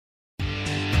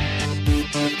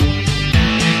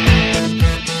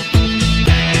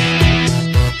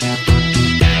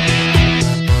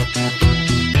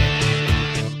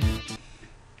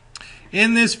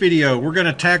In this video, we're going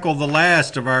to tackle the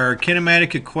last of our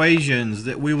kinematic equations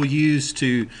that we will use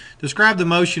to describe the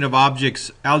motion of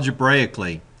objects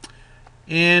algebraically.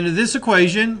 In this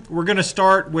equation, we're going to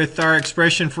start with our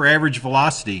expression for average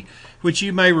velocity, which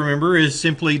you may remember is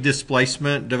simply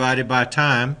displacement divided by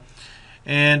time.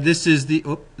 And this is the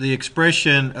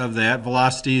expression of that.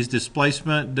 Velocity is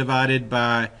displacement divided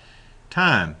by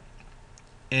time.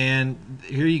 And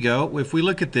here you go. If we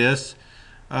look at this,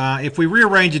 if we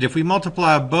rearrange it, if we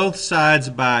multiply both sides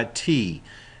by t,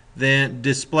 then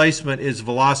displacement is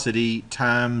velocity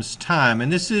times time.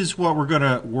 And this is what we're going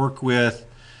to work with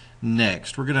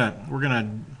next. We're going to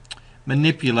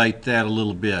manipulate that a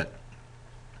little bit.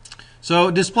 So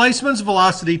displacement's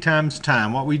velocity times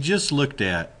time, what we just looked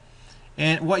at.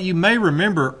 And what you may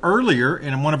remember earlier,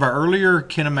 in one of our earlier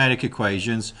kinematic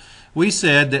equations, we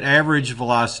said that average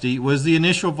velocity was the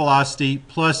initial velocity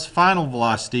plus final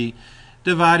velocity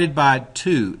divided by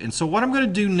 2. And so what I'm going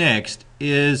to do next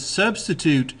is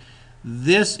substitute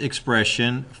this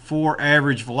expression for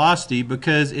average velocity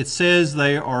because it says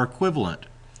they are equivalent.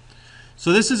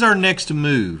 So this is our next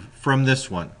move from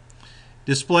this one.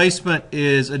 Displacement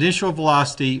is initial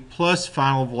velocity plus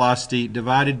final velocity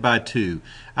divided by 2.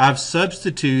 I've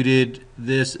substituted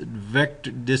this vector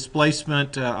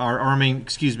displacement,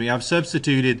 I've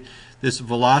substituted this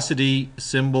velocity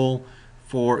symbol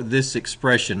for this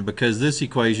expression because this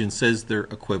equation says they're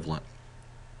equivalent.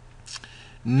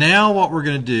 Now what we're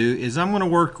going to do is I'm going to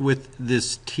work with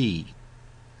this t.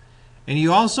 And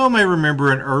you also may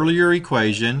remember an earlier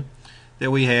equation that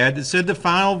we had that said the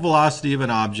final velocity of an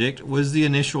object was the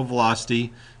initial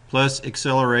velocity plus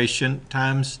acceleration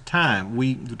times time.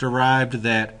 We derived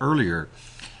that earlier.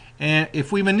 And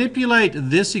if we manipulate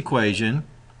this equation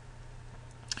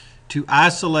to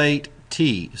isolate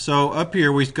t, so up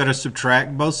here we've got to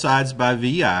subtract both sides by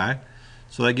vi,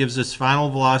 so that gives us final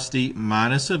velocity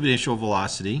minus initial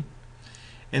velocity,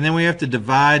 and then we have to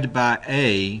divide by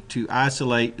a to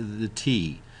isolate the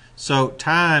t. So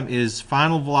time is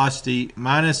final velocity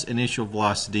minus initial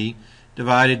velocity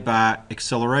divided by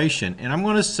acceleration. And I'm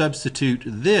going to substitute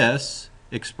this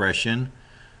expression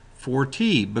for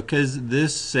t because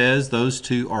this says those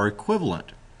two are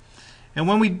equivalent. And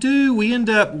when we do, we end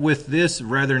up with this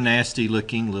rather nasty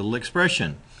looking little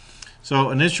expression. So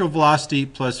initial velocity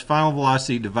plus final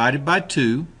velocity divided by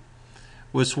 2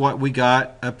 was what we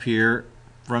got up here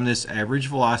from this average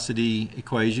velocity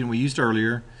equation we used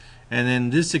earlier. And then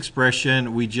this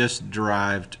expression we just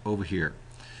derived over here.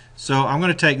 So I'm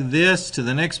going to take this to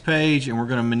the next page and we're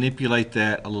going to manipulate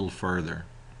that a little further.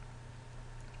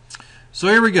 So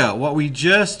here we go, what we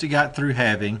just got through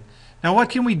having. Now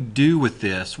what can we do with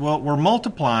this? Well, we're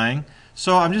multiplying,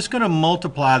 so I'm just going to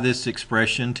multiply this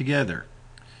expression together.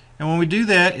 And when we do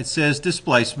that, it says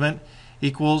displacement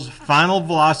equals final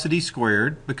velocity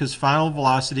squared, because final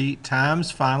velocity times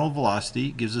final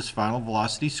velocity gives us final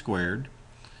velocity squared,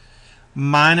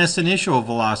 minus initial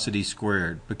velocity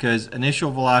squared, because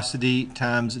initial velocity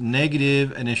times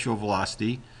negative initial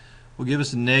velocity will give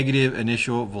us negative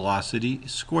initial velocity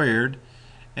squared,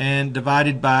 and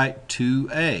divided by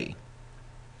 2a.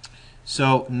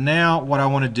 So now what I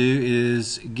want to do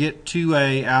is get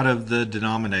 2a out of the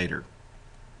denominator.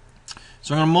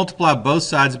 So I'm going to multiply both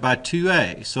sides by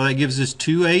 2a. So that gives us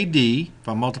 2ad. If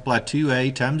I multiply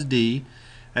 2a times d,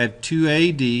 I have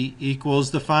 2ad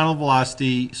equals the final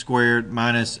velocity squared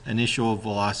minus initial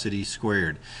velocity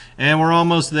squared. And we're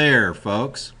almost there,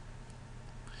 folks.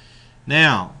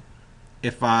 Now,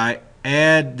 if I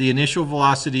add the initial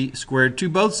velocity squared to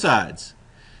both sides,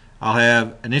 I'll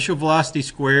have initial velocity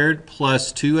squared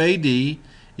plus 2ad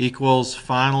equals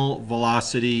final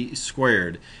velocity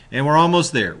squared. And we're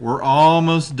almost there. We're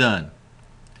almost done.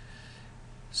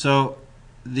 So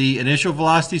the initial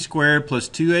velocity squared plus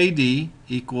 2ad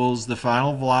equals the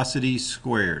final velocity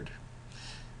squared.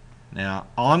 Now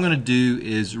all I'm going to do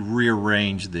is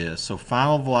rearrange this. So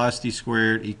final velocity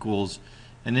squared equals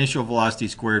initial velocity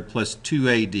squared plus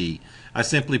 2ad. I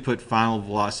simply put final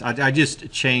velocity. I just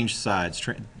changed sides,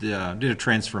 did a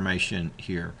transformation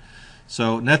here.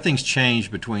 So nothing's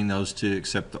changed between those two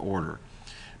except the order.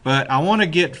 But I want to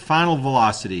get final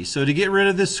velocity. So to get rid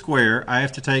of this square, I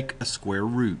have to take a square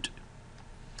root.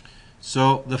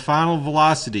 So the final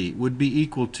velocity would be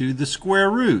equal to the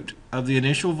square root of the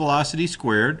initial velocity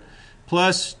squared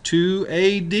plus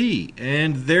 2ad.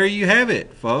 And there you have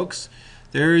it, folks.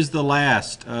 There is the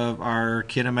last of our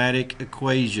kinematic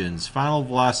equations. Final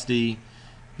velocity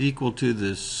equal to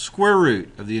the square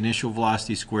root of the initial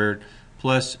velocity squared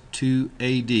plus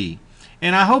 2ad.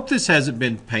 And I hope this hasn't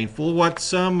been painful. What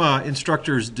some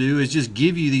instructors do is just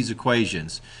give you these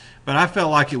equations. but I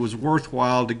felt like it was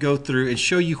worthwhile to go through and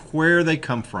show you where they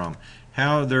come from,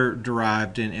 how they're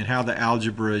derived, and how the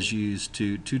algebra is used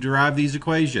to derive these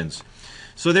equations.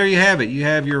 So there you have it. You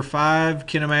have your 5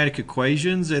 kinematic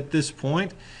equations at this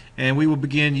point, and we will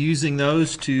begin using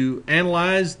those to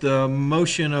analyze the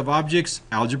motion of objects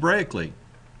algebraically.